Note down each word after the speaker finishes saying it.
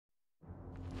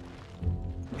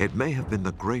It may have been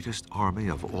the greatest army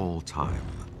of all time,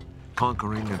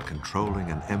 conquering and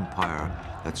controlling an empire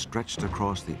that stretched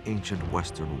across the ancient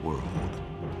Western world.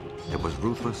 It was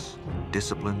ruthless,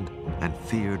 disciplined, and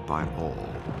feared by all,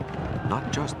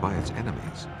 not just by its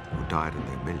enemies, who died in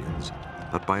their millions,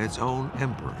 but by its own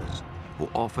emperors, who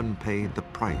often paid the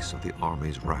price of the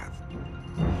army's wrath.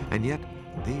 And yet,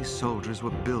 these soldiers were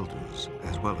builders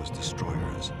as well as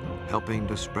destroyers, helping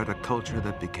to spread a culture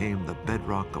that became the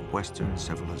bedrock of Western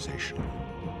civilization.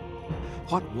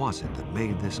 What was it that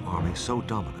made this army so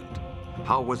dominant?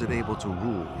 How was it able to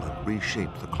rule and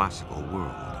reshape the classical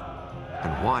world?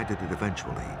 And why did it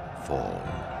eventually fall?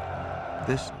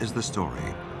 This is the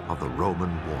story of the Roman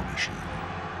war machine.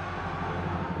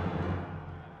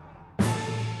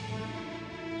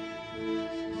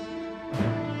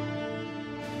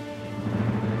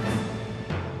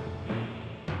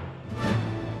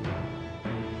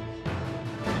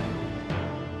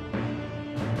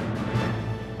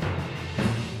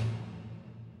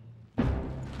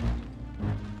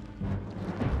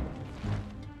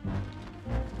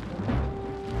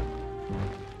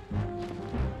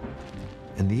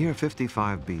 In the year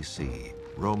 55 BC,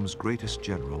 Rome's greatest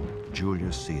general,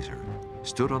 Julius Caesar,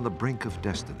 stood on the brink of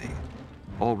destiny.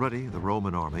 Already, the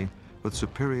Roman army, with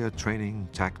superior training,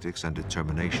 tactics, and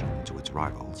determination to its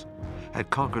rivals, had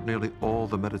conquered nearly all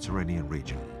the Mediterranean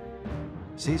region.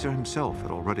 Caesar himself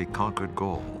had already conquered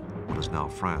Gaul, what is now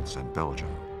France and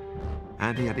Belgium.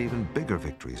 And he had even bigger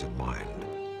victories in mind.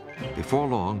 Before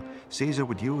long, Caesar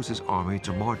would use his army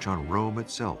to march on Rome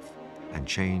itself and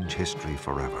change history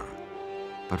forever.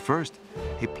 But first,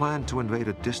 he planned to invade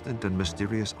a distant and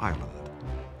mysterious island,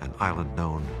 an island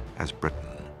known as Britain.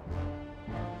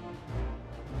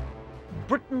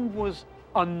 Britain was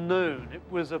unknown. It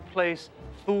was a place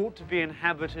thought to be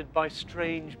inhabited by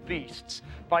strange beasts,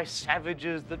 by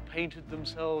savages that painted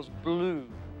themselves blue,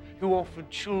 who offered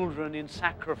children in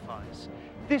sacrifice.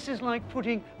 This is like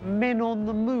putting men on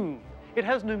the moon. It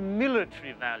has no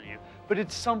military value, but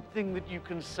it's something that you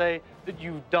can say that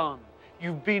you've done.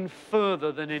 You've been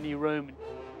further than any Roman.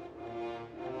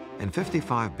 In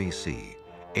 55 BC,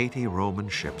 80 Roman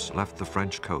ships left the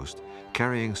French coast,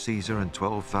 carrying Caesar and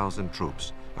 12,000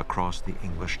 troops across the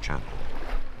English Channel.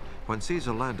 When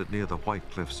Caesar landed near the White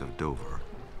Cliffs of Dover,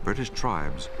 British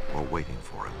tribes were waiting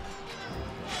for him.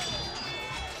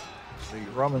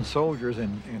 The Roman soldiers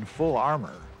in full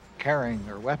armor, carrying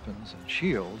their weapons and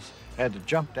shields, had to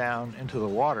jump down into the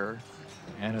water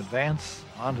and advance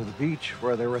onto the beach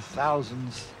where there were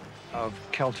thousands of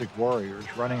Celtic warriors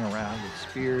running around with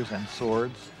spears and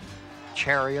swords,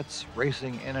 chariots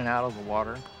racing in and out of the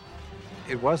water.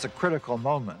 It was a critical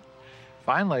moment.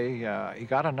 Finally, he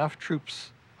got enough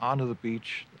troops onto the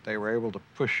beach that they were able to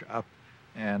push up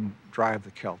and drive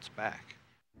the Celts back.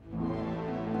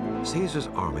 Caesar's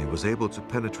army was able to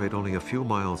penetrate only a few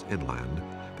miles inland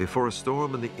before a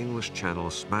storm in the English Channel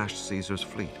smashed Caesar's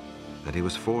fleet, and he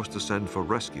was forced to send for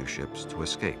rescue ships to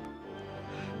escape.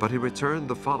 But he returned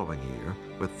the following year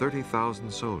with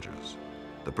 30,000 soldiers.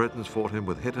 The Britons fought him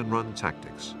with hit-and-run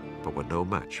tactics, but were no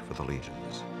match for the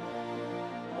legions.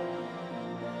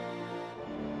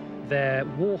 Their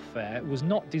warfare was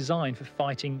not designed for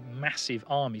fighting massive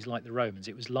armies like the Romans.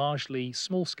 It was largely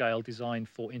small-scale, designed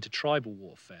for intertribal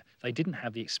warfare. They didn't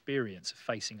have the experience of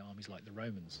facing armies like the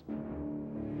Romans.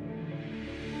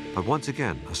 But once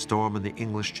again, a storm in the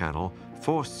English Channel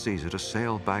forced Caesar to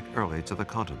sail back early to the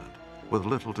continent, with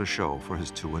little to show for his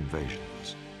two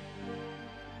invasions.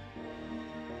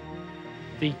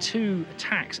 The two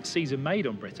attacks that Caesar made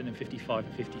on Britain in 55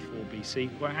 and 54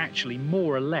 BC were actually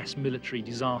more or less military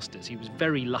disasters. He was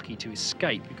very lucky to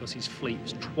escape because his fleet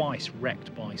was twice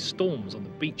wrecked by storms on the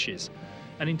beaches.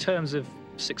 And in terms of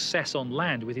success on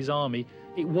land with his army,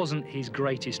 it wasn't his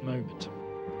greatest moment.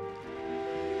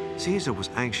 Caesar was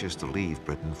anxious to leave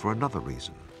Britain for another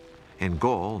reason. In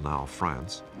Gaul, now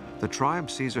France, the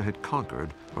tribes Caesar had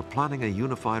conquered were planning a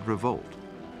unified revolt.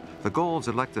 The Gauls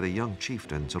elected a young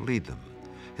chieftain to lead them.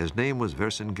 His name was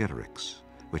Vercingetorix,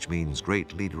 which means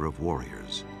great leader of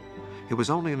warriors. He was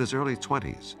only in his early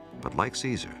 20s, but like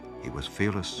Caesar, he was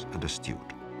fearless and astute.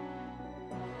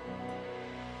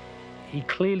 He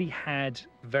clearly had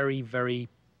very, very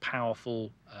powerful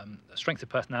strength of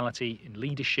personality in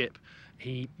leadership.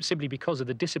 He, simply because of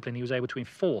the discipline he was able to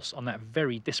enforce on that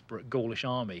very disparate Gaulish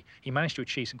army, he managed to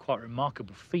achieve some quite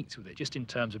remarkable feats with it, just in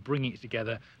terms of bringing it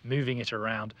together, moving it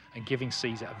around, and giving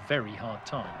Caesar a very hard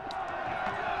time.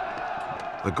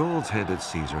 The Gauls handed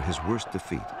Caesar his worst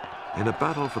defeat. In a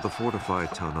battle for the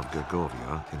fortified town of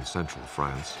Gergovia in central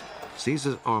France,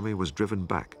 Caesar's army was driven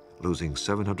back, losing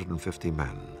 750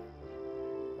 men.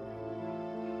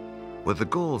 With the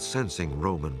Gauls sensing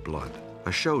Roman blood,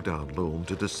 a showdown loomed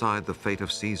to decide the fate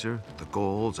of Caesar, the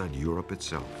Gauls, and Europe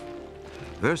itself.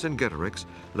 Vercingetorix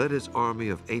led his army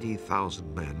of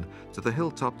 80,000 men to the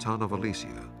hilltop town of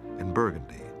Alesia in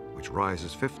Burgundy, which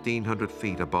rises 1,500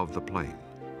 feet above the plain.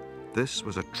 This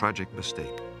was a tragic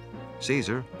mistake.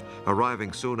 Caesar,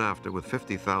 arriving soon after with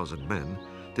 50,000 men,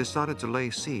 decided to lay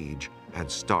siege and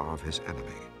starve his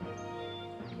enemy.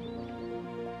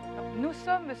 Nous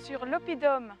sommes sur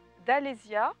l'oppidum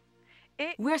d'Alésia.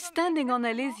 We're standing on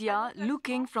Alesia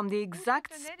looking from the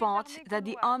exact spot that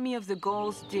the army of the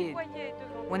Gauls did.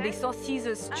 When they saw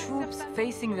Caesar's troops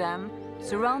facing them,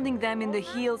 surrounding them in the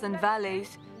hills and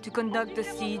valleys to conduct the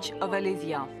siege of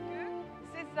Alesia.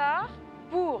 César,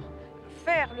 pour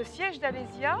faire le siège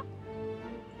d'Alésia.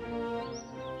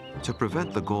 To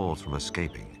prevent the Gauls from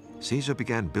escaping, Caesar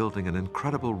began building an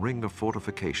incredible ring of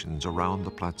fortifications around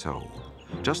the plateau,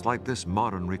 just like this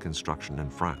modern reconstruction in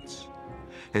France.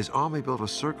 His army built a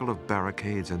circle of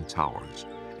barricades and towers,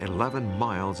 11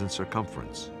 miles in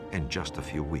circumference, in just a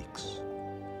few weeks.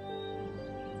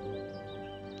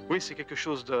 Oui, c'est quelque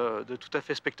chose de tout à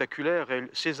fait spectaculaire et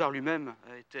César lui-même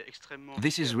a été extrêmement...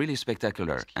 This is really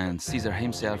spectacular, and Caesar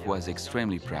himself was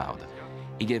extremely proud.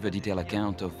 He gave a detailed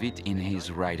account of it in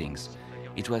his writings.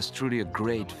 It was truly a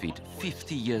great feat,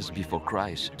 50 years before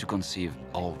Christ, to conceive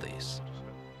all this.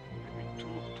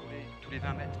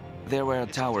 There were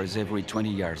towers every 20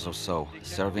 yards or so,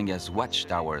 serving as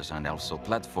watchtowers and also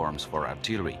platforms for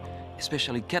artillery,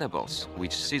 especially catapults,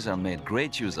 which Caesar made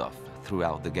great use of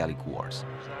throughout the Gallic Wars.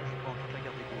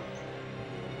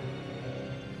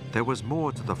 There was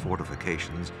more to the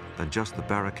fortifications than just the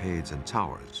barricades and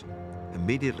towers.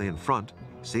 Immediately in front,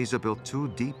 Caesar built 2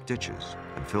 deep ditches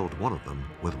and filled one of them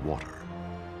with water.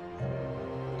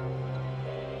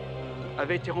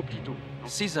 avait été rempli d'eau.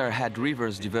 Caesar had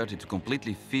rivers diverted to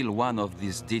completely fill one of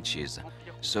these ditches.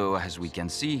 So, as we can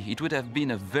see, it would have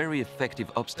been a very effective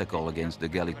obstacle against the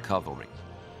Gallic cavalry.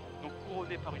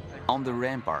 On the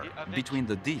rampart, between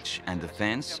the ditch and the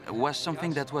fence, was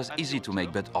something that was easy to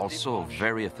make but also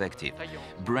very effective.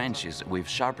 Branches with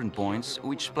sharpened points,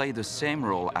 which play the same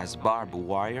role as barbed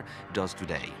wire does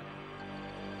today.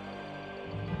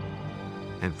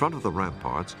 In front of the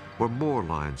ramparts were more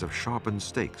lines of sharpened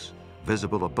stakes,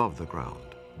 visible above the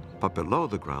ground. But below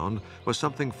the ground was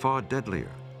something far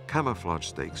deadlier, camouflage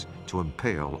stakes to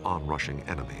impale onrushing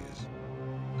enemies.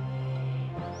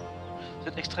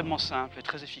 C'est extrêmement simple et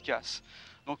très efficace.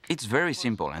 It's very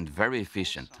simple and very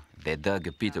efficient. They dug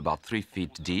a pit about 3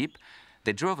 feet deep.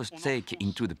 They drove a stake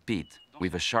into the pit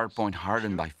with a sharp point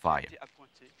hardened by fire.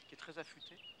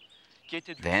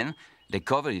 Then they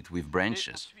covered it with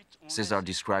branches. Caesar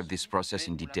described this process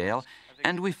in detail,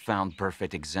 and we found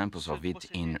perfect examples of it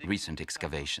in recent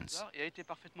excavations.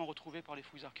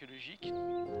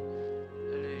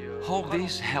 All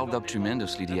this held up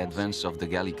tremendously the advance of the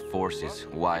Gallic forces,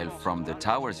 while from the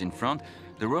towers in front,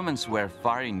 the Romans were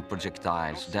firing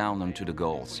projectiles down onto the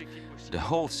Gauls. The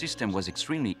whole system was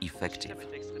extremely effective.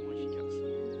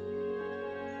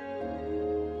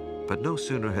 But no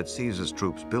sooner had Caesar's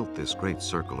troops built this great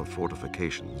circle of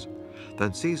fortifications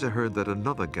than Caesar heard that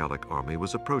another Gallic army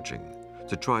was approaching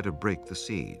to try to break the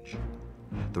siege.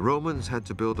 The Romans had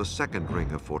to build a second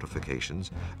ring of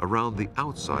fortifications around the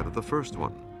outside of the first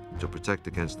one to protect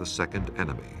against the second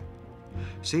enemy.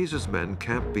 Caesar's men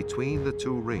camped between the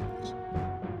 2 rings.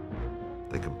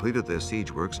 They completed their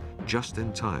siege works just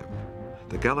in time.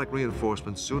 The Gallic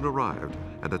reinforcements soon arrived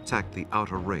and attacked the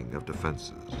outer ring of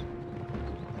defenses.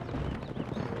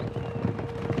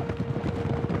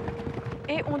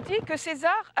 Et on dit que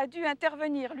César a dû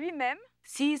intervenir lui-même.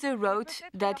 Caesar wrote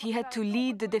that he had to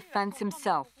lead the defense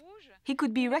himself. He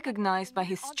could be recognized by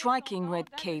his striking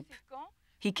red cape.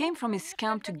 He came from his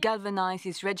camp to galvanize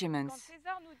his regiments.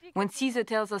 When Caesar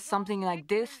tells us something like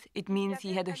this, it means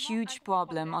he had a huge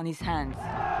problem on his hands.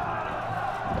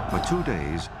 For 2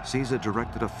 days, Caesar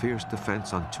directed a fierce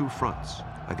defense on 2 fronts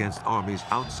against armies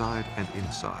outside and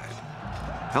inside.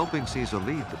 Helping Caesar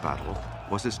lead the battle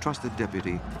was his trusted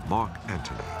deputy, Mark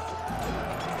Antony.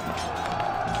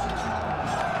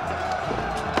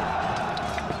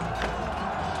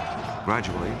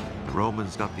 Gradually, the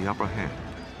Romans got the upper hand,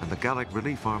 and the Gallic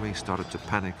relief army started to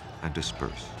panic and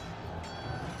disperse.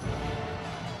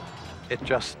 It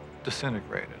just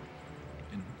disintegrated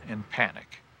in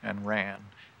panic and ran,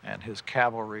 and his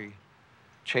cavalry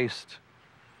chased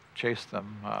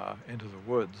them into the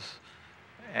woods.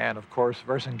 And of course,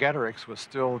 Vercingetorix was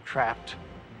still trapped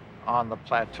on the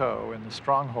plateau in the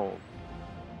stronghold.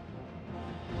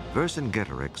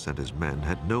 Vercingetorix and his men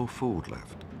had no food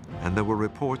left, and there were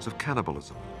reports of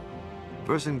cannibalism.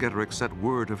 Vercingetorix sent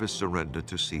word of his surrender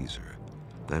to Caesar,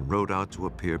 then rode out to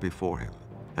appear before him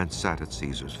and sat at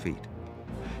Caesar's feet.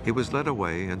 He was led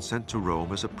away and sent to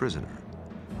Rome as a prisoner,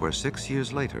 where 6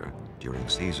 years later, during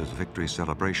Caesar's victory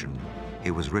celebration,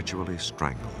 he was ritually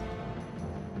strangled.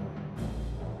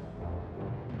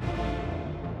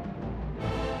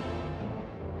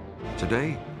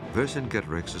 Today,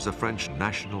 Vercingetorix is a French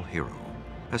national hero,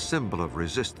 a symbol of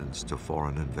resistance to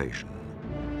foreign invasion.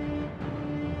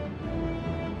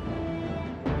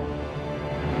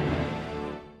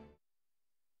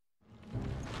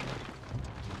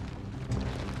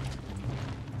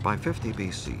 By 50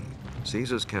 BC,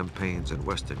 Caesar's campaigns in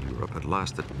Western Europe had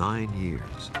lasted 9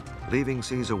 years, leaving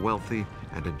Caesar wealthy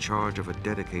and in charge of a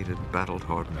dedicated,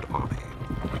 battle-hardened army.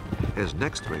 His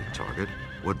next great target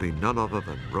would be none other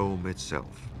than Rome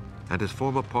itself, and his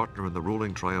former partner in the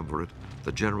ruling triumvirate,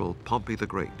 the general Pompey the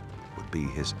Great, would be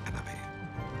his enemy.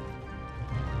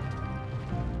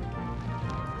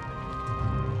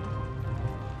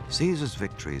 Caesar's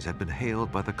victories had been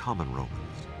hailed by the common Romans,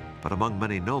 but among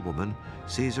many noblemen,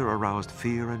 Caesar aroused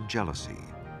fear and jealousy.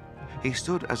 He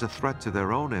stood as a threat to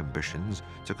their own ambitions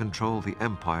to control the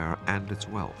empire and its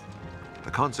wealth.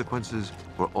 The consequences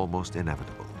were almost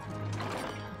inevitable.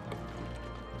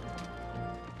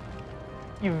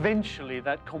 Eventually,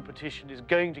 that competition is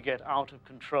going to get out of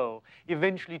control.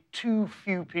 Eventually, too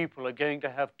few people are going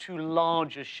to have too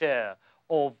large a share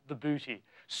of the booty.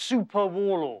 Super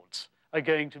warlords are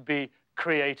going to be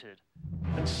created.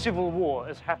 And civil war,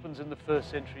 as happens in the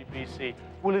 1st century BC,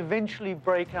 will eventually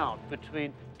break out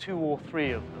between 2 or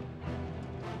 3 of them.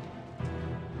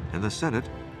 In the Senate,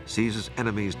 Caesar's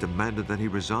enemies demanded that he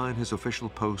resign his official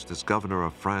post as governor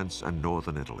of France and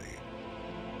northern Italy.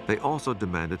 They also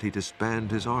demanded he disband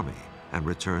his army and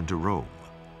return to Rome,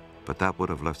 but that would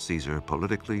have left Caesar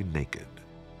politically naked.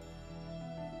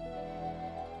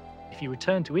 If he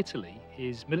returned to Italy,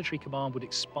 his military command would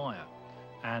expire,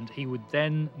 and he would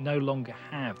then no longer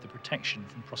have the protection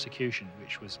from prosecution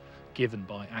which was given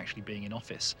by actually being in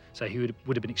office. So he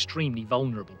would have been extremely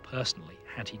vulnerable personally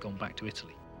had he gone back to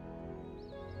Italy.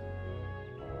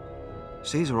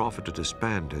 Caesar offered to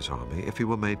disband his army if he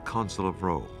were made consul of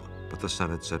Rome, but the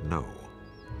Senate said no.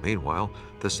 Meanwhile,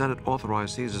 the Senate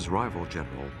authorized Caesar's rival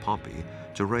general, Pompey,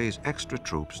 to raise extra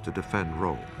troops to defend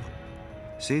Rome.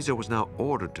 Caesar was now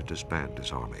ordered to disband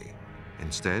his army.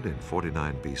 Instead, in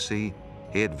 49 BC,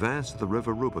 he advanced to the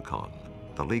river Rubicon,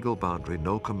 the legal boundary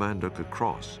no commander could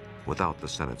cross without the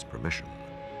Senate's permission.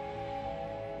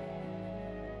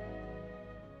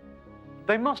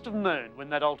 They must have known when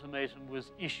that ultimatum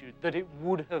was issued that it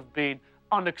would have been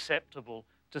unacceptable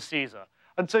to Caesar.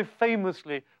 And so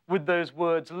famously, with those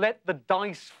words, "Let the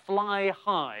dice fly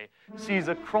high,"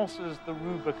 Caesar crosses the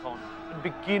Rubicon and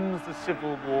begins the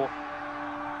civil war.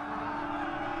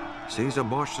 Caesar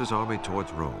marched his army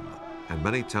towards Rome, and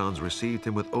many towns received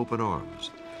him with open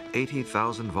arms.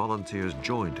 80,000 volunteers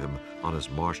joined him on his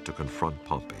march to confront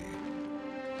Pompey.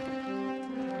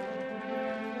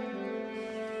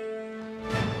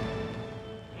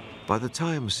 By the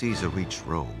time Caesar reached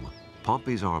Rome,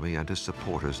 Pompey's army and his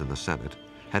supporters in the Senate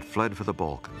had fled for the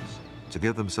Balkans to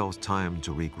give themselves time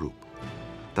to regroup.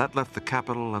 That left the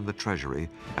capital and the treasury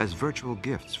as virtual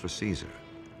gifts for Caesar.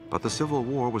 But the civil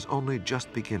war was only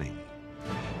just beginning.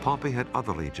 Pompey had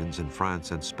other legions in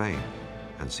France and Spain,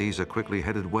 and Caesar quickly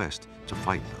headed west to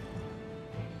fight them.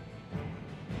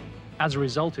 As a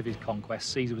result of his conquest,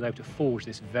 Caesar was able to forge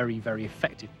this very, very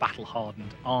effective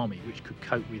battle-hardened army which could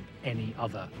cope with any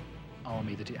other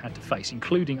army that it had to face,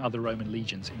 including other Roman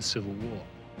legions in civil war.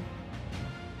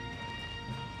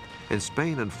 In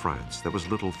Spain and France, there was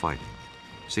little fighting.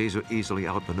 Caesar easily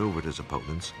outmaneuvered his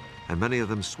opponents, and many of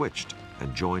them switched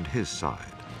and joined his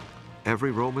side.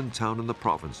 Every Roman town in the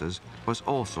provinces was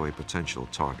also a potential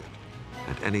target,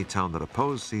 and any town that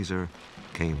opposed Caesar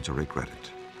came to regret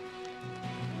it.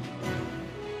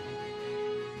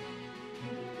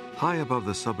 High above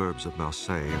the suburbs of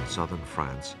Marseille in southern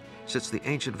France sits the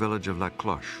ancient village of La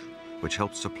Cloche, which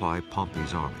helped supply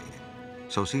Pompey's army.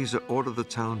 So Caesar ordered the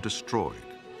town destroyed.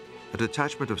 A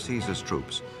detachment of Caesar's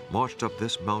troops marched up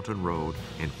this mountain road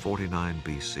in 49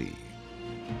 BC.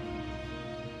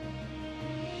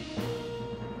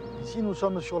 Ici, nous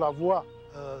sommes sur la voie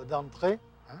d'entrée,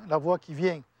 la voie qui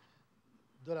vient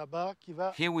de là-bas, qui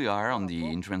va. Here we are on the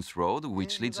entrance road,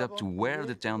 which leads up to where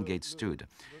the town gate stood.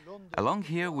 Along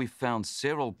here, we found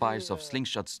several piles of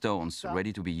slingshot stones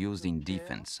ready to be used in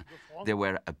defense. They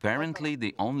were apparently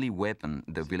the only weapon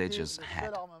the villagers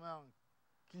had.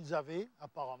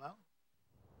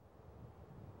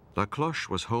 La Cloche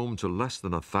was home to less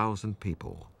than 1,000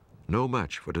 people, no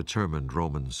match for determined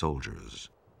Roman soldiers.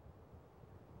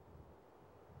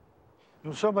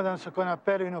 Nous sommes dans ce qu'on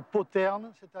appelle une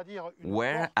poterne, c'est-à-dire une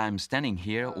Where porte I'm standing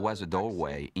here was a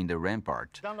doorway in the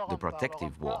rampart, the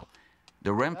protective wall.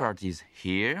 The rampart is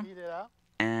here il est là.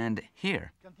 and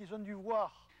here. Quand ils ont dû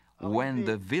voir When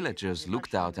the arriver villagers les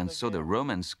looked machines out and de saw the guerre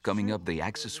Romans coming sur up the le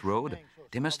access road, chemin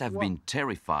they must have been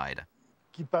terrified.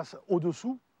 qui passent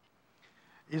au-dessous,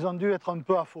 ils ont dû être un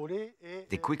peu affolés et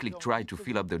They quickly tried to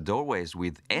fill up the doorways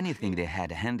with anything they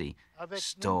had handy, avec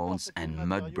stones n'importe quel and matériau,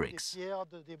 mud des bricks. pierres,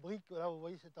 des briques, là vous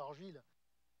voyez cette argile.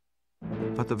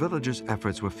 But the villagers'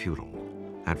 efforts were futile,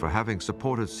 and for having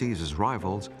supported Caesar's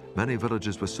rivals, many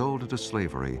villages were sold into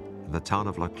slavery, and the town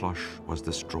of La Cloche was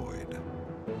destroyed.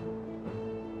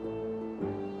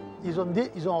 Ils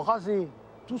ont rasé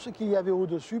tout ce qu'il y avait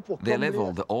au-dessus pour They combler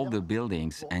leveled cette all terre, the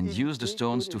buildings pour and used the éviter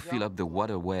stones que to les fill gens up the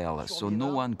water well so no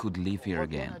survivants one could live here reviennent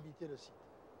again. habiter le site.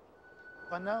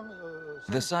 Pendant,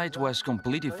 The site was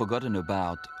completely forgotten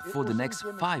about for the next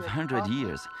 500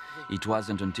 years. It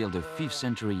wasn't until the 5th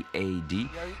century AD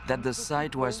that the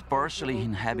site was partially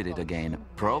inhabited again,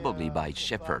 probably by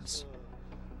shepherds.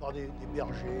 Par des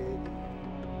bergers.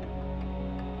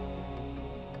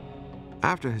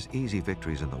 After his easy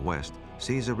victories in the west,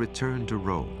 Caesar returned to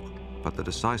Rome, but the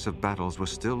decisive battles were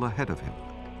still ahead of him.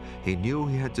 He knew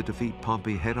he had to defeat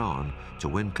Pompey head-on to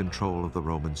win control of the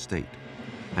Roman state,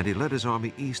 and he led his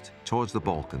army east towards the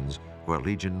Balkans, where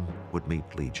legion would meet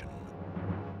legion.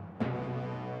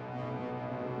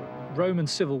 Roman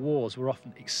civil wars were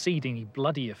often exceedingly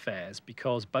bloody affairs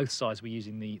because both sides were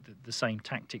using the same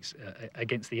tactics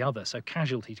against the other, so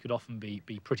casualties could often be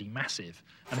pretty massive.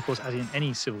 And of course, as in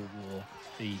any civil war,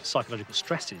 the psychological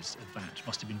stresses of that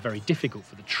must have been very difficult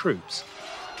for the troops.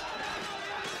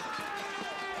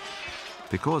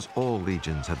 Because all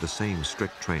legions had the same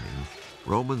strict training,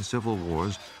 Roman civil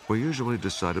wars were usually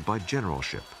decided by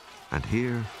generalship, and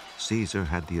here Caesar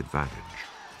had the advantage.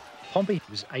 Pompey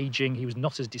was aging, he was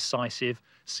not as decisive.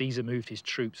 Caesar moved his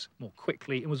troops more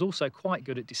quickly and was also quite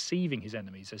good at deceiving his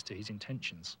enemies as to his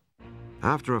intentions.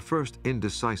 After a first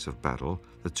indecisive battle,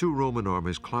 the two Roman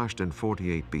armies clashed in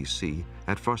 48 BC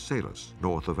at Pharsalus,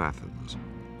 north of Athens.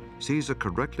 Caesar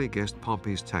correctly guessed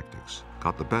Pompey's tactics,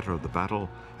 got the better of the battle,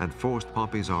 and forced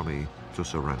Pompey's army to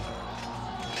surrender.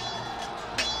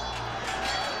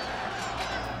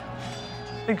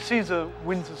 I think Caesar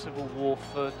wins the civil war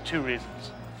for two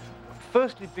reasons.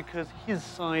 Firstly, because his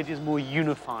side is more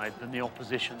unified than the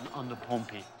opposition under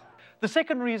Pompey. The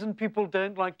second reason people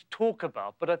don't like to talk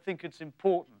about, but I think it's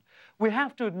important, we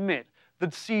have to admit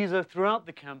that Caesar, throughout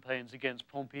the campaigns against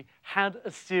Pompey, had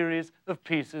a series of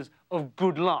pieces of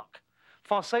good luck.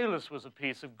 Pharsalus was a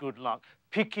piece of good luck,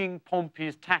 picking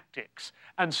Pompey's tactics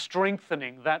and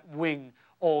strengthening that wing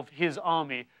of his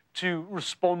army to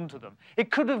respond to them.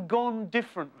 It could have gone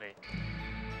differently.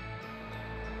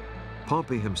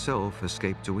 Pompey himself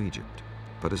escaped to Egypt,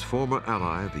 but his former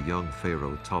ally, the young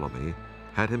pharaoh Ptolemy,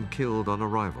 had him killed on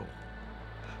arrival.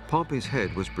 Pompey's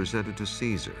head was presented to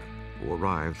Caesar, who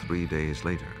arrived 3 days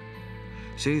later.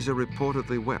 Caesar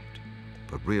reportedly wept,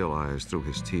 but realized through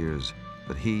his tears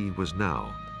that he was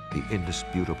now the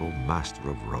indisputable master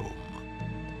of Rome.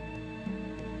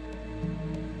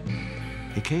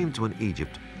 He came to an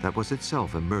Egypt that was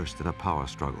itself immersed in a power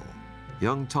struggle.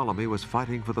 Young Ptolemy was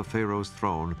fighting for the pharaoh's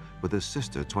throne with his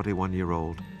sister,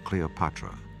 21-year-old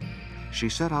Cleopatra. She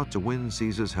set out to win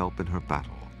Caesar's help in her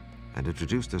battle and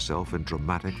introduced herself in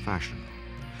dramatic fashion,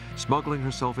 smuggling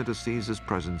herself into Caesar's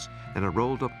presence in a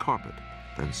rolled-up carpet,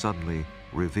 then suddenly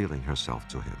revealing herself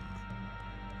to him.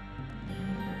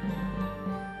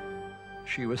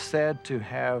 She was said to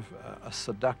have a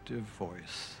seductive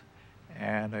voice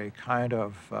and a kind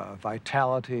of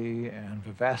vitality and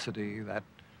vivacity that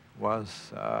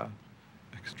was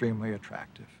extremely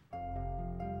attractive.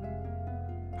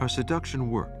 Her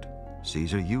seduction worked.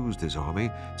 Caesar used his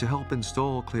army to help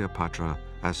install Cleopatra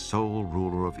as sole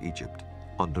ruler of Egypt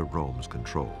under Rome's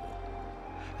control.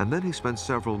 And then he spent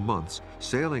several months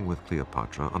sailing with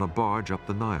Cleopatra on a barge up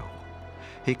the Nile.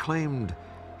 He claimed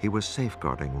he was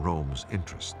safeguarding Rome's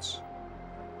interests.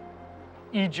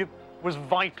 Egypt was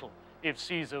vital if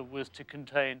Caesar was to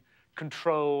contain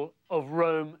control of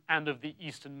Rome and of the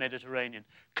Eastern Mediterranean.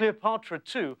 Cleopatra,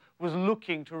 too, was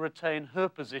looking to retain her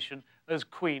position as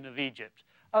Queen of Egypt.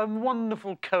 A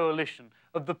wonderful coalition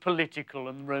of the political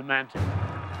and romantic.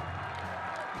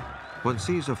 When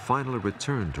Caesar finally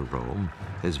returned to Rome,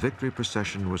 his victory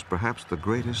procession was perhaps the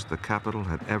greatest the capital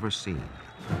had ever seen.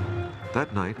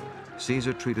 That night,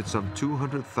 Caesar treated some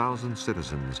 200,000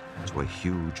 citizens to a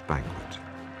huge banquet.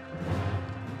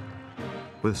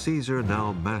 With Caesar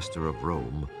now master of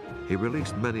Rome, he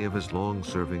released many of his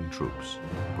long-serving troops,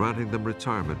 granting them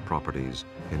retirement properties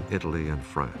in Italy and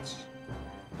France.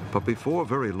 But before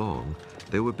very long,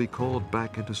 they would be called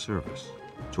back into service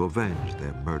to avenge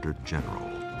their murdered general.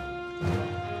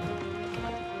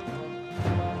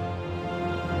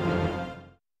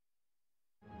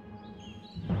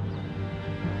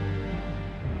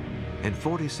 In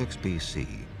 46 BC,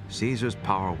 Caesar's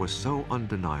power was so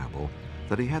undeniable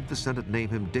that he had the Senate name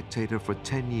him dictator for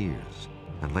 10 years,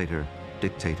 and later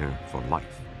dictator for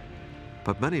life.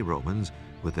 But many Romans,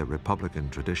 with their republican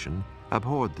tradition,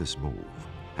 abhorred this move,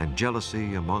 and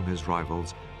jealousy among his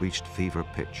rivals reached fever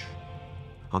pitch.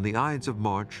 On the Ides of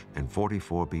March in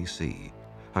 44 BC,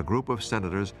 a group of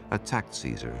senators attacked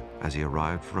Caesar as he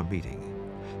arrived for a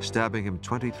meeting, stabbing him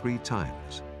 23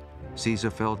 times. Caesar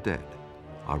fell dead,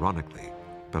 ironically,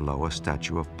 below a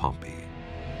statue of Pompey.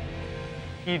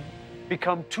 He'd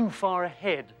become too far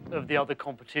ahead of the other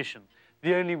competition.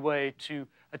 The only way to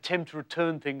attempt to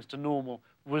return things to normal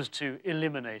was to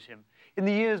eliminate him. In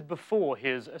the years before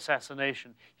his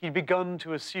assassination, he'd begun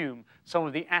to assume some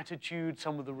of the attitude,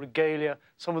 some of the regalia,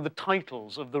 some of the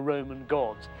titles of the Roman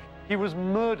gods. He was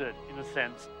murdered, in a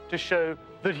sense, to show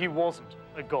that he wasn't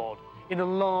a god, in a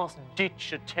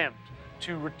last-ditch attempt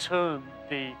to return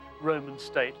the Roman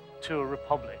state to a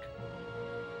republic.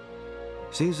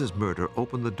 Caesar's murder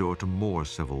opened the door to more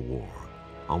civil war.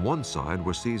 On one side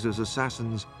were Caesar's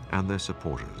assassins and their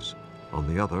supporters.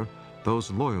 On the other,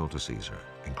 those loyal to Caesar,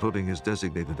 including his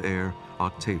designated heir,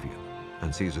 Octavian,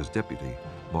 and Caesar's deputy,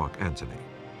 Mark Antony.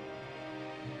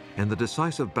 In the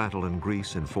decisive battle in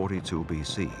Greece in 42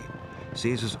 BC,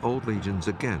 Caesar's old legions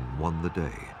again won the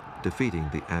day, defeating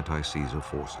the anti-Caesar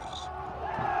forces.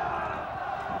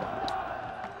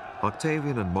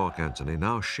 Octavian and Mark Antony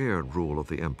now shared rule of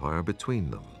the empire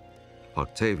between them.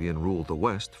 Octavian ruled the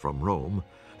west from Rome,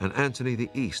 and Antony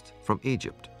the east from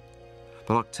Egypt.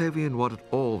 But Octavian wanted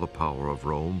all the power of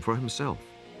Rome for himself,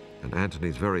 and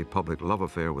Antony's very public love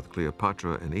affair with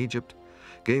Cleopatra in Egypt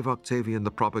gave Octavian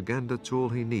the propaganda tool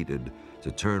he needed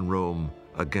to turn Rome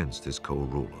against his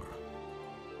co-ruler.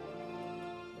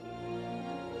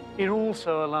 It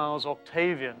also allows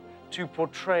Octavian to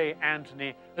portray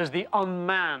Antony as the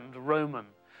unmanned Roman,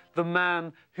 the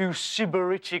man who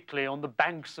sybaritically on the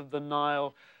banks of the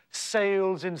Nile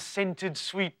sails in scented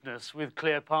sweetness with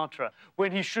Cleopatra,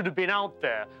 when he should have been out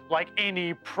there like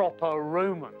any proper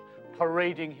Roman,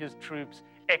 parading his troops,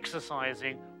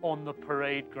 exercising on the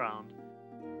parade ground.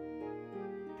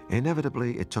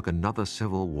 Inevitably, it took another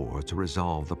civil war to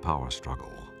resolve the power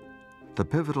struggle. The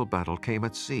pivotal battle came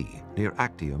at sea near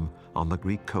Actium on the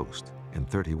Greek coast in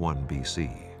 31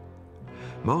 BC.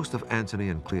 Most of Antony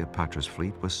and Cleopatra's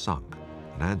fleet was sunk,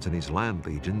 and Antony's land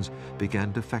legions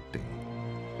began defecting.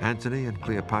 Antony and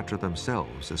Cleopatra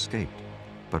themselves escaped,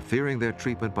 but fearing their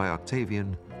treatment by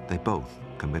Octavian, they both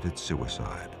committed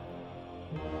suicide.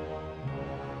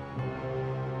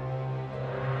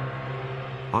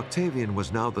 Octavian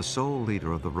was now the sole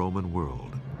leader of the Roman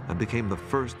world and became the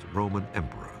first Roman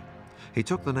emperor. He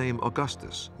took the name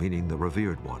Augustus, meaning the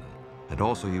revered one, and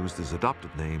also used his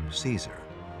adopted name Caesar.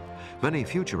 Many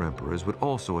future emperors would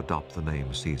also adopt the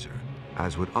name Caesar,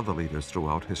 as would other leaders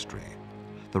throughout history.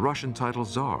 The Russian title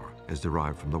Tsar is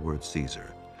derived from the word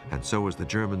Caesar, and so is the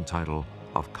German title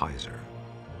of Kaiser.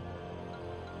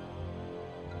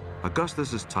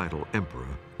 Augustus's title, Emperor,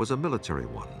 was a military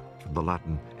one, from the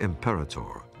Latin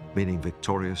imperator, meaning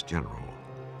victorious general.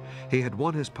 He had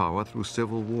won his power through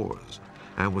civil wars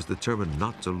and was determined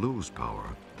not to lose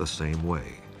power the same way.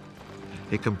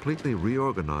 He completely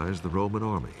reorganized the Roman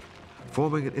army,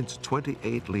 forming it into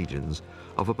 28 legions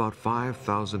of about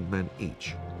 5,000 men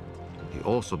each. He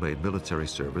also made military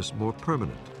service more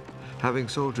permanent, having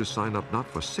soldiers sign up not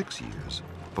for 6 years,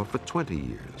 but for 20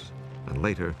 years, and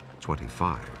later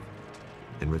 25.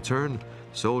 In return,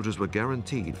 soldiers were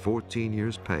guaranteed 14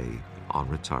 years' pay on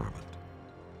retirement.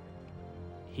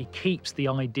 He keeps the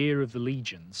idea of the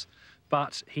legions,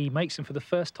 but he makes them for the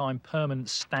first time permanent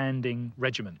standing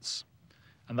regiments.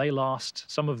 And they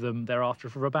last, some of them thereafter,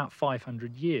 for about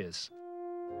 500 years.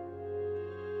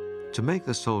 To make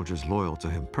the soldiers loyal to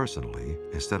him personally,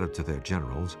 instead of to their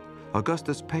generals,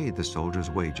 Augustus paid the soldiers'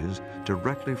 wages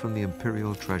directly from the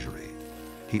imperial treasury.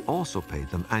 He also paid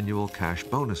them annual cash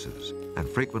bonuses and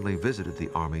frequently visited the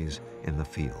armies in the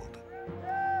field.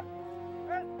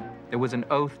 There was an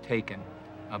oath taken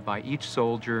by each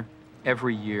soldier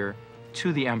every year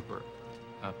to the emperor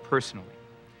personally.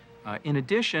 In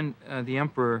addition, the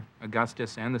Emperor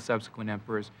Augustus and the subsequent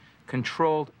emperors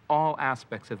controlled all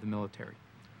aspects of the military.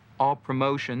 All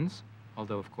promotions,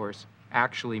 although of course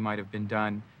actually might have been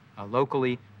done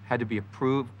locally, had to be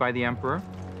approved by the emperor.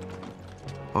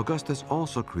 Augustus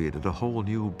also created a whole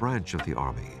new branch of the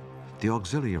army, the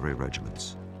auxiliary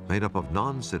regiments, made up of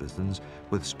non-citizens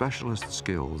with specialist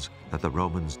skills that the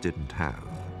Romans didn't have.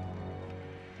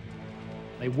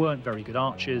 They weren't very good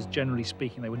archers. Generally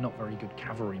speaking, they were not very good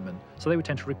cavalrymen. So they would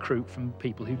tend to recruit from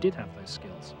people who did have those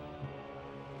skills.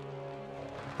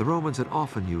 The Romans had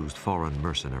often used foreign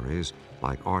mercenaries,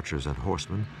 like archers and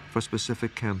horsemen, for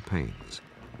specific campaigns.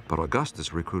 But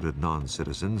Augustus recruited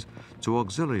non-citizens to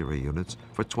auxiliary units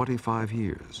for 25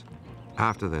 years.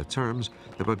 After their terms,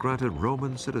 they were granted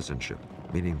Roman citizenship,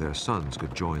 meaning their sons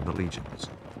could join the legions.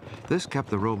 This kept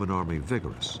the Roman army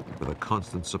vigorous, with a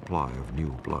constant supply of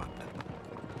new blood.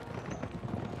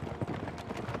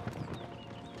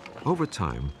 Over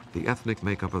time, the ethnic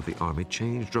makeup of the army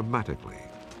changed dramatically.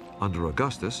 Under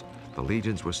Augustus, the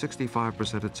legions were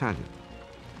 65% Italian,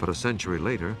 but a century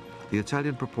later, the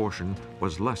Italian proportion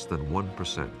was less than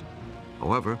 1%.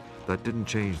 However, that didn't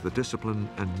change the discipline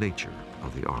and nature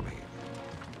of the army.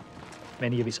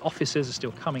 Many of its officers are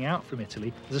still coming out from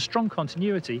Italy. There's a strong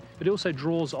continuity, but it also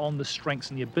draws on the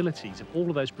strengths and the abilities of all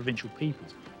of those provincial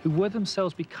peoples who were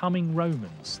themselves becoming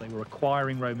Romans. They were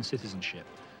acquiring Roman citizenship.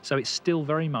 So it's still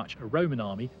very much a Roman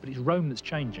army, but it's Rome that's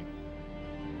changing.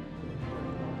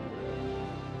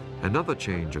 Another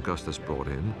change Augustus brought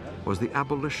in was the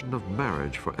abolition of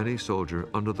marriage for any soldier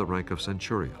under the rank of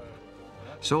centurion.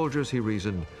 Soldiers, he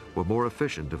reasoned, were more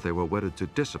efficient if they were wedded to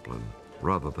discipline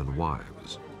rather than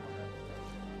wives.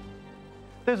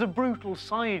 There's a brutal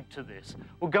side to this.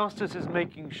 Augustus is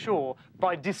making sure,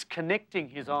 by disconnecting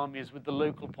his armies with the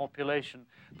local population,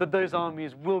 that those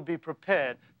armies will be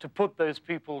prepared to put those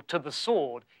people to the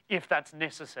sword if that's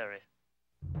necessary.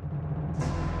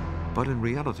 But in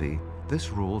reality,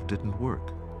 this rule didn't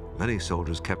work. Many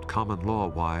soldiers kept common law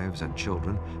wives and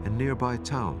children in nearby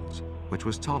towns, which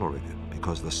was tolerated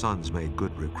because the sons made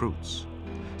good recruits.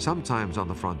 Sometimes on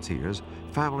the frontiers,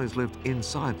 families lived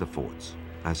inside the forts,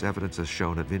 as evidence is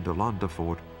shown at Vindolanda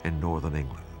Fort in northern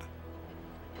England.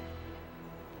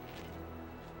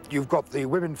 You've got the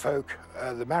women folk,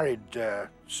 the married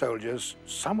soldiers.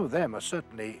 Some of them are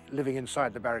certainly living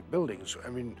inside the barrack buildings. I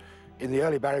mean, in the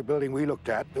early barrack building we looked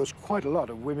at, there was quite a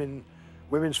lot of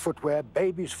women's footwear,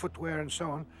 babies' footwear, and so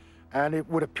on. And it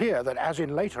would appear that, as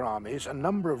in later armies, a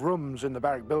number of rooms in the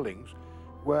barrack buildings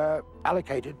were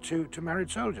allocated to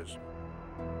married soldiers.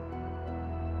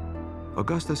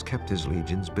 Augustus kept his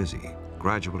legions busy,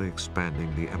 gradually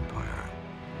expanding the empire.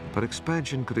 But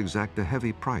expansion could exact a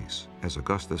heavy price, as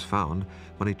Augustus found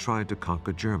when he tried to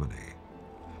conquer Germany.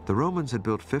 The Romans had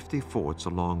built 50 forts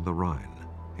along the Rhine,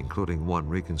 including one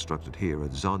reconstructed here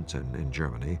at Xanten in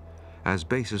Germany, as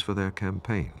bases for their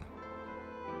campaign.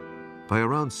 By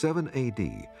around 7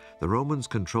 AD, the Romans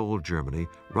controlled Germany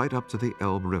right up to the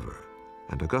Elbe River,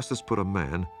 and Augustus put a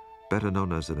man, better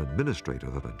known as an administrator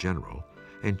than a general,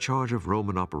 in charge of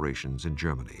Roman operations in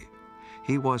Germany.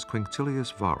 He was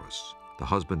Quinctilius Varus, the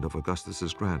husband of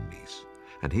Augustus's grandniece,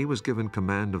 and he was given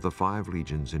command of the 5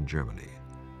 legions in Germany.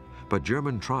 But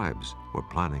German tribes were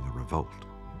planning a revolt.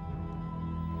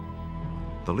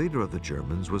 The leader of the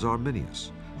Germans was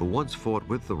Arminius, who once fought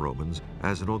with the Romans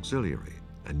as an auxiliary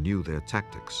and knew their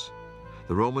tactics.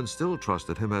 The Romans still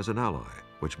trusted him as an ally,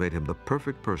 which made him the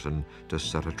perfect person to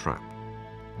set a trap.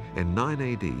 In 9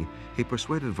 AD, he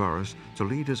persuaded Varus to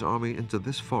lead his army into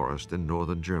this forest in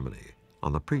northern Germany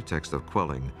on the pretext of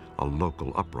quelling a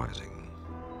local uprising.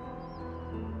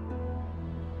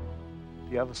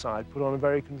 The other side put on a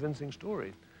very convincing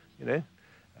story, you know.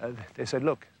 They said,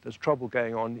 look, there's trouble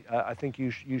going on. I think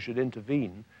you should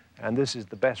intervene, and this is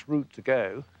the best route to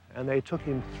go. And they took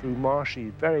him through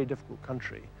marshy, very difficult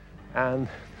country, and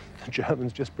the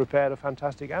Germans just prepared a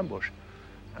fantastic ambush,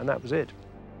 and that was it.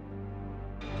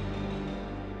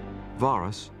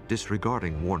 Varus,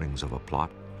 disregarding warnings of a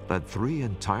plot, led 3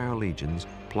 entire legions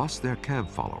plus their camp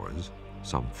followers,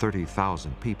 some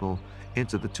 30,000 people,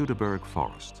 into the Teutoburg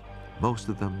forest. Most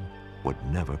of them would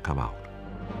never come out.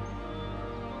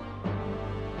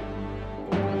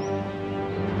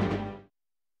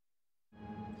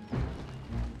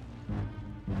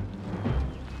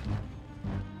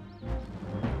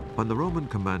 When the Roman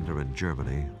commander in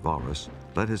Germany, Varus,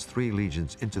 led his 3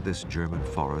 legions into this German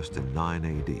forest in 9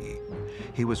 AD,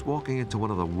 he was walking into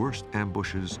one of the worst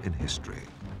ambushes in history.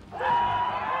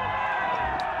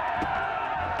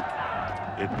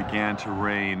 It began to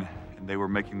rain, and they were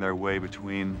making their way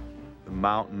between the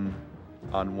mountain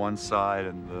on one side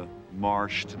and the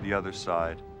marsh to the other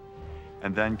side.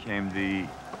 And then came the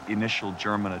initial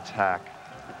German attack,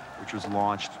 which was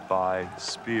launched by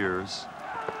spears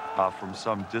from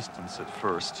some distance at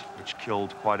first, which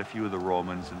killed quite a few of the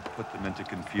Romans and put them into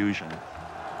confusion.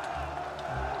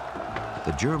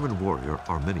 The German warrior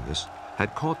Arminius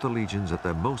had caught the legions at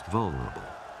their most vulnerable,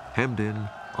 hemmed in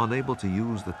unable to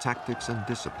use the tactics and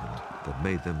discipline that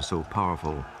made them so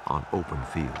powerful on open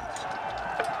fields.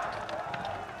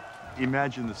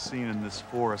 Imagine the scene in this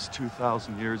forest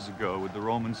 2,000 years ago with the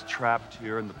Romans trapped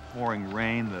here in the pouring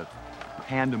rain, the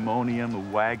pandemonium,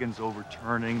 the wagons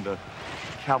overturning, the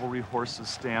cavalry horses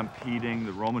stampeding,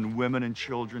 the Roman women and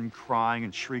children crying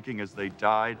and shrieking as they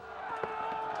died.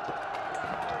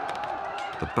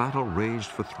 The battle raged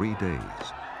for 3 days,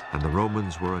 and the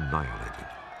Romans were annihilated.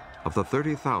 Of the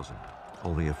 30,000,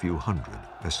 only a few hundred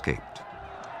escaped.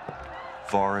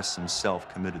 Varus himself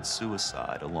committed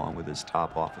suicide along with his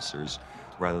top officers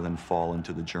rather than fall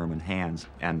into the German hands,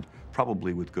 and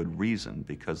probably with good reason,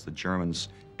 because the Germans,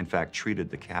 in fact, treated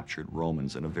the captured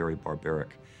Romans in a very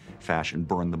barbaric fashion,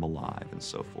 burned them alive, and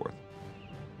so forth.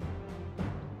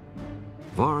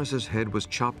 Varus's head was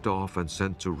chopped off and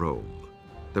sent to Rome.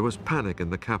 There was panic in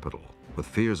the capital, with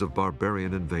fears of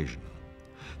barbarian invasion.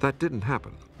 That didn't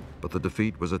happen, but the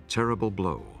defeat was a terrible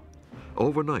blow.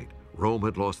 Overnight, Rome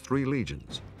had lost 3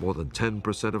 legions, more than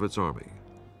 10% of its army.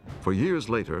 For years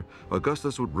later,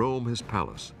 Augustus would roam his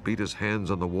palace, beat his hands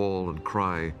on the wall, and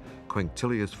cry,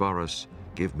 "Quinctilius Varus,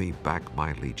 give me back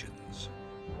my legions."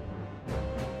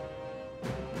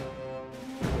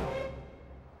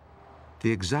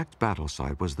 The exact battle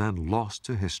site was then lost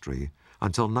to history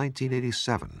until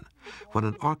 1987, when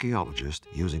an archaeologist,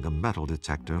 using a metal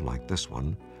detector like this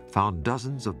one, found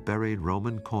dozens of buried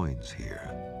Roman coins here.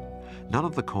 None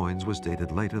of the coins was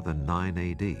dated later than 9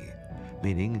 AD,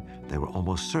 meaning they were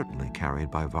almost certainly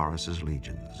carried by Varus's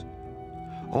legions.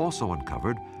 Also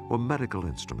uncovered were medical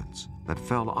instruments that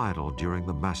fell idle during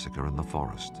the massacre in the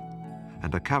forest,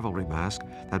 and a cavalry mask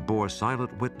that bore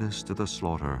silent witness to the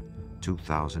slaughter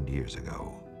 2,000 years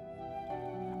ago.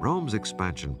 Rome's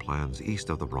expansion plans east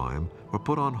of the Rhine were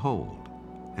put on hold.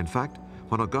 In fact,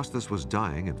 when Augustus was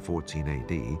dying in 14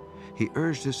 AD, he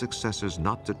urged his successors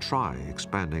not to try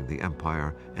expanding the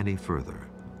empire any further.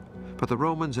 But the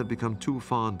Romans had become too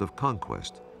fond of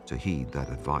conquest to heed that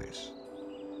advice.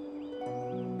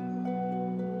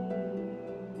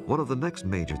 One of the next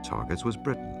major targets was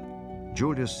Britain.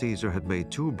 Julius Caesar had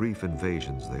made 2 brief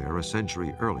invasions there a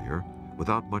century earlier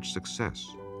without much success.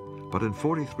 But in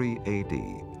 43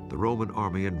 AD, the Roman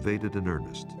army invaded in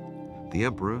earnest. The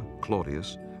emperor,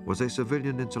 Claudius, was a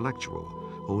civilian intellectual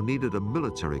who needed a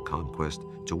military conquest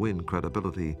to win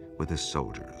credibility with his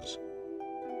soldiers.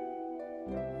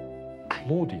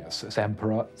 Claudius, as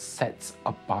emperor, sets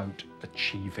about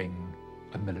achieving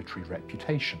a military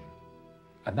reputation.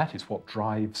 And that is what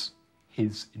drives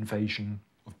his invasion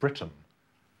of Britain.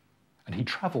 And he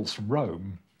travels from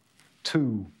Rome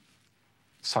to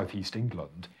southeast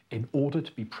England in order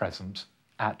to be present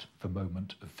at the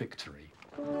moment of victory.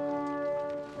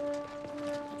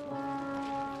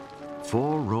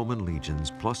 4 Roman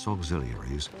legions plus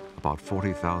auxiliaries, about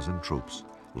 40,000 troops,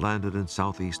 landed in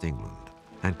southeast England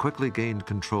and quickly gained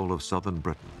control of southern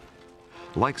Britain.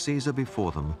 Like Caesar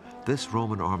before them, this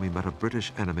Roman army met a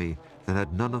British enemy that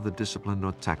had none of the discipline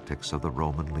or tactics of the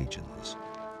Roman legions.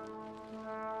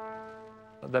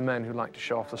 They're men who like to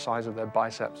show off the size of their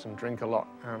biceps and drink a lot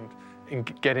and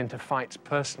get into fights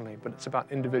personally, but it's about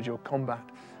individual combat.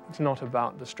 It's not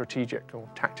about the strategic or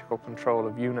tactical control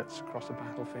of units across a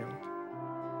battlefield.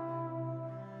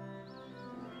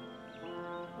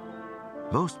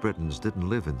 Most Britons didn't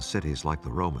live in cities like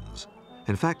the Romans.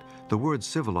 In fact, the word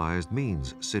civilized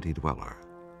means city dweller.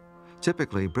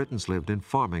 Typically, Britons lived in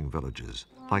farming villages,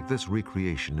 like this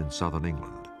recreation in southern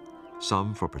England.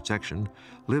 Some, for protection,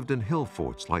 lived in hill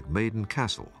forts like Maiden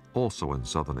Castle, also in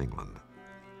southern England.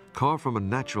 Carved from a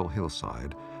natural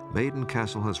hillside, Maiden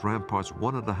Castle has ramparts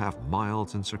 1.5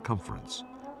 miles in circumference,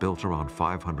 built around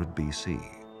 500 BC.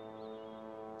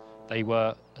 They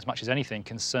were, as much as anything,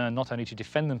 concerned not only to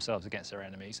defend themselves against their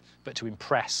enemies, but to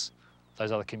impress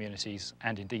those other communities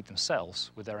and indeed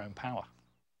themselves with their own power.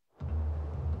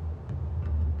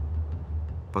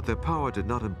 But their power did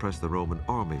not impress the Roman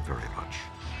army very much.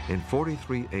 In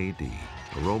 43 AD,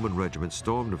 a Roman regiment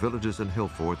stormed villages and hill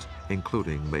forts,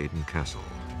 including Maiden Castle.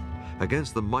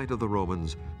 Against the might of the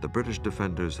Romans, the British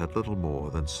defenders had little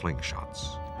more than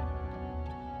slingshots.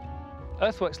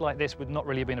 Earthworks like this would not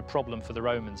really have been a problem for the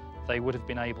Romans. They would have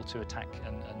been able to attack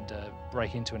and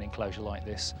break into an enclosure like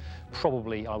this,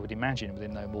 probably, I would imagine,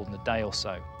 within no more than a day or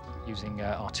so, using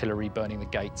artillery burning the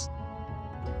gates.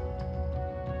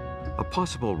 A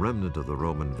possible remnant of the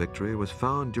Roman victory was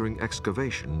found during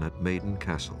excavation at Maiden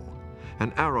Castle,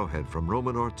 an arrowhead from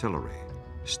Roman artillery,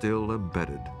 still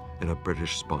embedded in a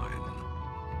British spine.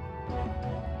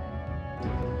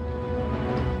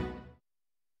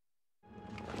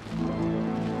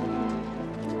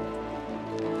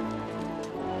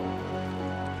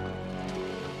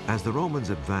 As the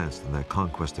Romans advanced in their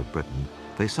conquest of Britain,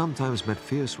 they sometimes met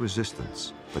fierce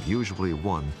resistance, but usually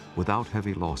won without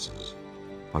heavy losses.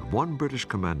 But one British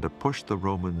commander pushed the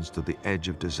Romans to the edge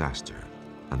of disaster,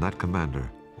 and that commander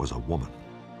was a woman.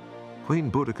 Queen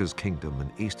Boudicca's kingdom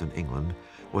in eastern England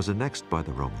was annexed by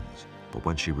the Romans, but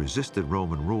when she resisted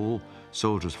Roman rule,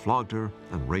 soldiers flogged her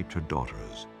and raped her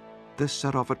daughters. This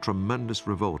set off a tremendous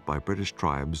revolt by British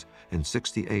tribes in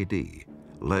 60 AD,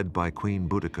 led by Queen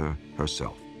Boudicca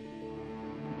herself.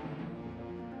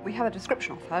 We have a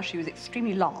description of her. She was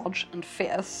extremely large and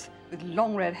fierce, with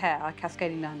long red hair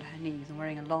cascading down to her knees and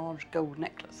wearing a large gold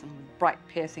necklace and with bright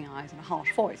piercing eyes and a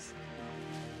harsh voice.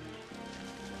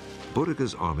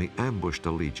 Boudicca's army ambushed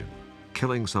a legion,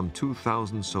 killing some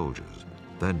 2,000 soldiers,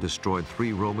 then destroyed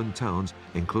 3 Roman towns,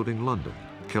 including London,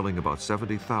 killing about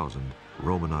 70,000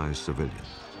 Romanized civilians.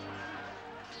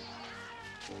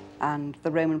 And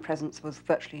the Roman presence was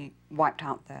virtually wiped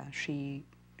out there. She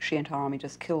and her army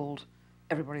just killed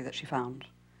everybody that she found.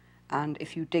 And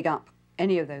if you dig up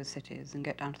any of those cities and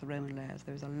get down to the Roman layers,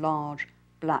 there is a large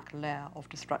black layer of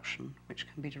destruction which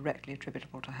can be directly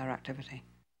attributable to her activity.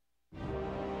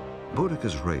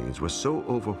 Boudicca's raids were so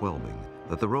overwhelming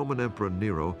that the Roman Emperor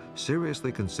Nero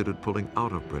seriously considered pulling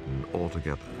out of Britain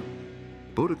altogether.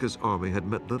 Boudicca's army had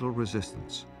met little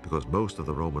resistance because most of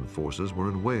the Roman forces were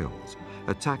in Wales,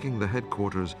 attacking the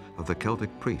headquarters of the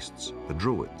Celtic priests, the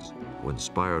Druids, who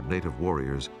inspired native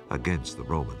warriors against the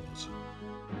Romans.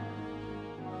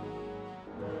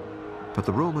 But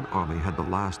the Roman army had the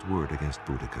last word against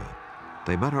Boudicca.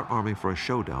 They met her army for a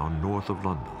showdown north of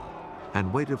London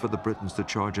and waited for the Britons to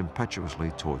charge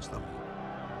impetuously towards them.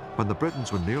 When the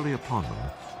Britons were nearly upon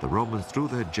them, the Romans threw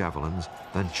their javelins,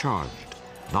 then charged,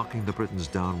 knocking the Britons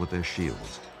down with their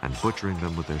shields and butchering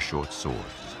them with their short swords.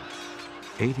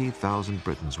 80,000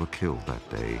 Britons were killed that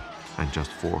day, and just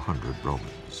 400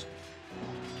 Romans.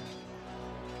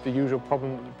 The usual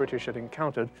problem that the British had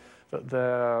encountered, that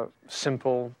their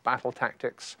simple battle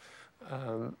tactics,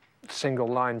 single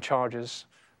line charges,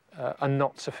 are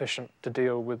not sufficient to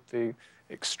deal with the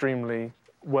extremely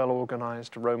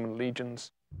well-organized Roman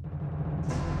legions.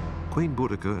 Queen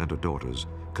Boudicca and her daughters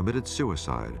committed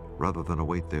suicide rather than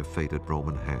await their fate at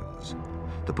Roman hands.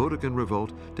 The Boudiccan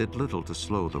revolt did little to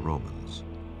slow the Romans.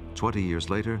 20 years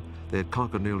later, they had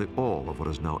conquered nearly all of what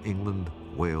is now England,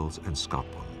 Wales, and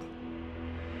Scotland.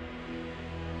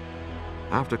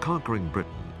 After conquering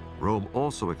Britain, Rome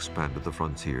also expanded the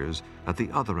frontiers at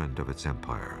the other end of its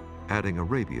empire, adding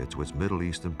Arabia to its Middle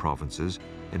Eastern provinces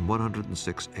in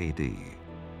 106 AD.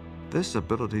 This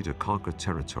ability to conquer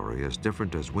territory as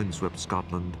different as windswept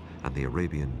Scotland and the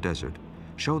Arabian desert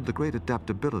showed the great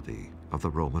adaptability of the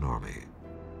Roman army.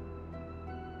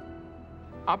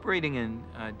 Operating in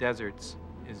deserts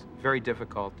is very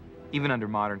difficult, even under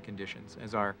modern conditions,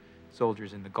 as our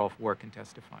soldiers in the Gulf War can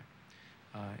testify.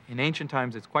 In ancient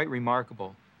times, it's quite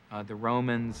remarkable. The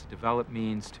Romans developed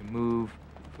means to move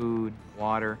food,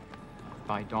 water,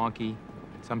 by donkey,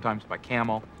 and sometimes by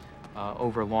camel,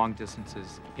 over long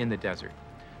distances in the desert.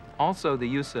 Also, the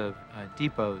use of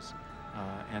depots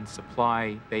and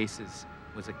supply bases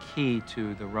was a key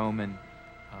to the Roman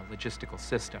logistical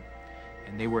system.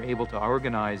 And they were able to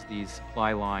organize these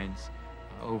supply lines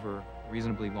over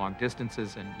reasonably long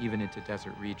distances and even into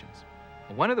desert regions.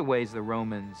 One of the ways the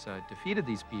Romans defeated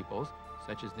these peoples,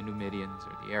 such as the Numidians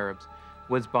or the Arabs,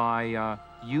 was by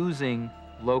using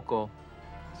local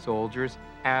soldiers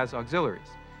as auxiliaries.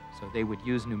 So they would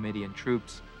use Numidian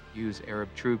troops, use Arab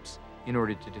troops in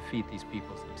order to defeat these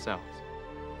peoples themselves.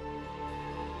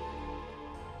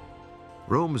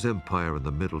 Rome's empire in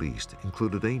the Middle East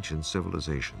included ancient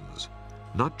civilizations,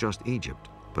 not just Egypt,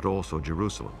 but also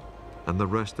Jerusalem and the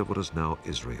rest of what is now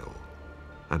Israel.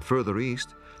 And further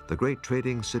east, the great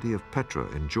trading city of Petra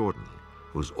in Jordan,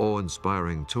 whose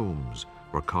awe-inspiring tombs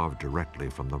were carved directly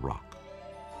from the rock.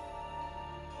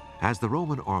 As the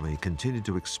Roman army continued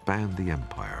to expand the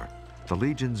empire, the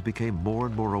legions became more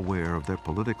and more aware of their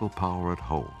political power at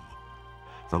home.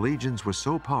 The legions were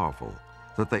so powerful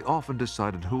that they often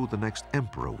decided who the next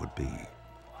emperor would be,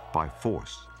 by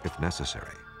force if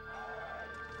necessary.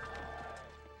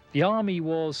 The army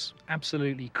was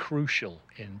absolutely crucial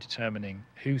in determining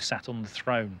who sat on the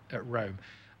throne at Rome.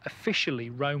 Officially,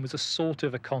 Rome was a sort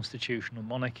of a constitutional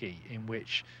monarchy in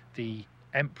which the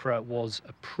emperor was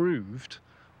approved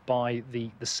by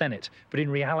the Senate. But in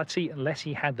reality, unless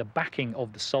he had the backing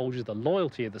of the soldiers, the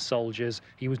loyalty of the soldiers,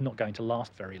 he was not going to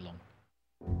last very long.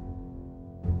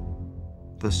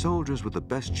 The soldiers with the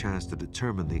best chance to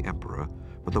determine the emperor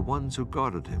were the ones who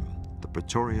guarded him, the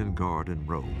Praetorian Guard in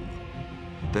Rome.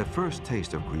 Their first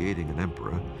taste of creating an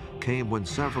emperor came when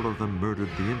several of them murdered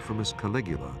the infamous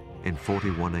Caligula in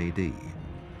 41 AD,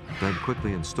 then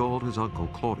quickly installed his uncle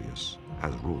Claudius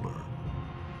as ruler.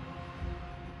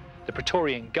 The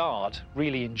Praetorian Guard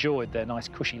really enjoyed their nice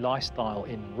cushy lifestyle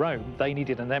in Rome. They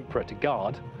needed an emperor to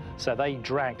guard, so they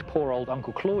dragged poor old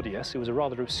Uncle Claudius, who was a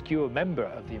rather obscure member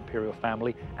of the imperial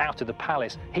family, out of the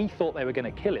palace. He thought they were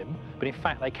going to kill him, but in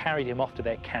fact they carried him off to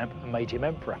their camp and made him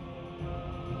emperor.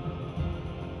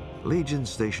 Legions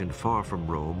stationed far from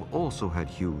Rome also had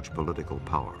huge political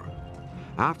power.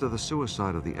 After the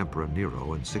suicide of the Emperor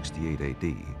Nero in 68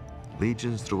 AD,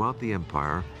 legions throughout the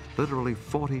empire literally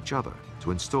fought each other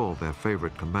to install their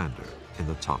favorite commander in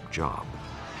the top job.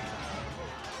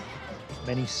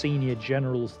 Many senior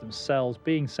generals themselves,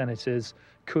 being senators,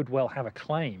 could well have a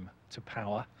claim to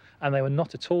power, and they were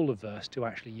not at all averse to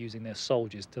actually using their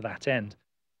soldiers to that end.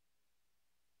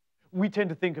 We tend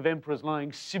to think of emperors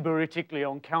lying sybaritically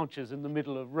on couches in the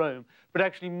middle of Rome, but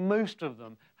actually most of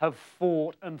them have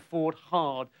fought and fought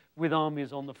hard with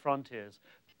armies on the frontiers.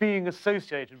 Being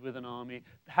associated with an army,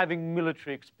 having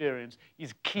military experience,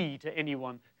 is key to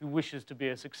anyone who wishes to be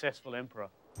a successful emperor.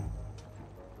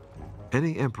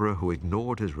 Any emperor who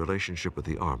ignored his relationship with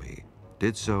the army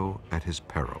did so at his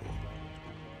peril.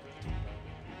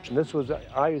 And this was,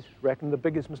 I reckon, the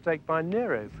biggest mistake by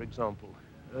Nero, for example.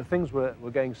 Things were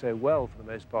going so well for the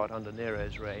most part under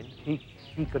Nero's reign.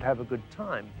 He could have a good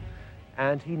time,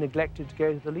 and he neglected to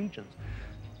go to the legions.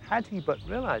 Had he but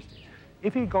realized it,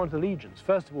 if he'd gone to the legions,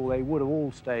 first of all, they would have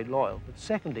all stayed loyal, but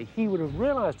secondly, he would have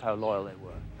realized how loyal they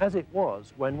were. As it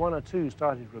was, when one or two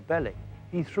started rebelling,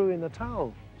 he threw in the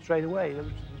towel straight away. It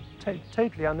was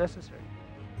totally unnecessary.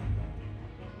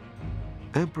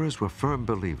 Emperors were firm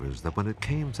believers that when it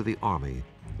came to the army,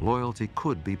 loyalty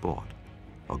could be bought.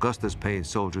 Augustus paid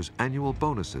soldiers annual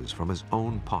bonuses from his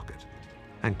own pocket,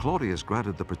 and Claudius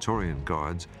granted the Praetorian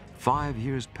Guards 5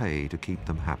 years' pay to keep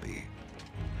them happy.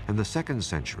 In the 2nd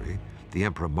century, the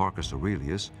Emperor Marcus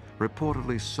Aurelius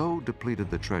reportedly so depleted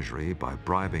the treasury by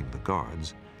bribing the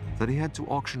guards that he had to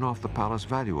auction off the palace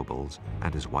valuables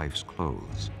and his wife's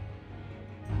clothes.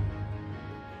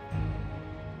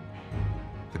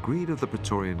 The greed of the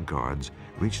Praetorian Guards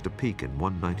reached a peak in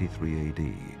 193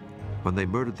 AD, when they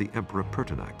murdered the Emperor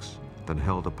Pertinax, then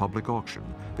held a public auction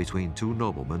between 2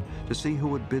 noblemen to see who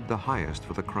would bid the highest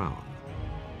for the crown.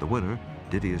 The winner,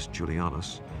 Didius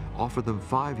Julianus, offered them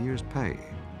 5 years' pay,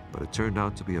 but it turned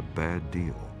out to be a bad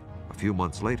deal. A few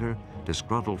months later,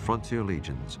 disgruntled frontier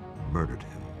legions murdered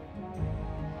him.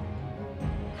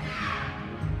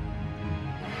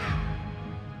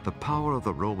 The power of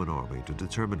the Roman army to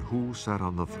determine who sat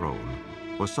on the throne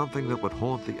was something that would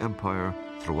haunt the empire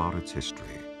throughout its history.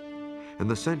 In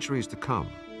the centuries to come,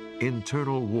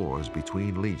 internal wars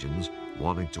between legions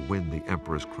wanting to win the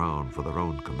emperor's crown for their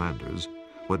own commanders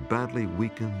would badly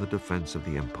weaken the defense of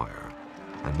the empire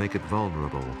and make it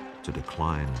vulnerable to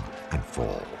decline and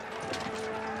fall.